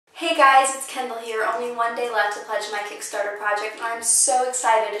Hey guys, it's Kendall here. Only one day left to pledge my Kickstarter project, and I'm so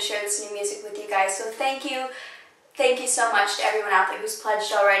excited to share this new music with you guys. So thank you so much to everyone out there who's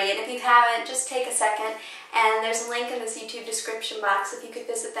pledged already. And if you haven't, just take a second, and there's a link in this YouTube description box if you could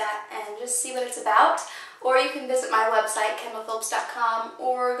visit that and just see what it's about. Or you can visit my website, kendallphillips.com,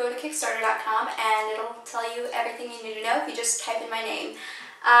 or go to kickstarter.com, and it'll tell you everything you need to know if you just type in my name.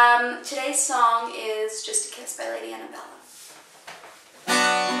 Today's song is Just a Kiss by Lady Antebellum.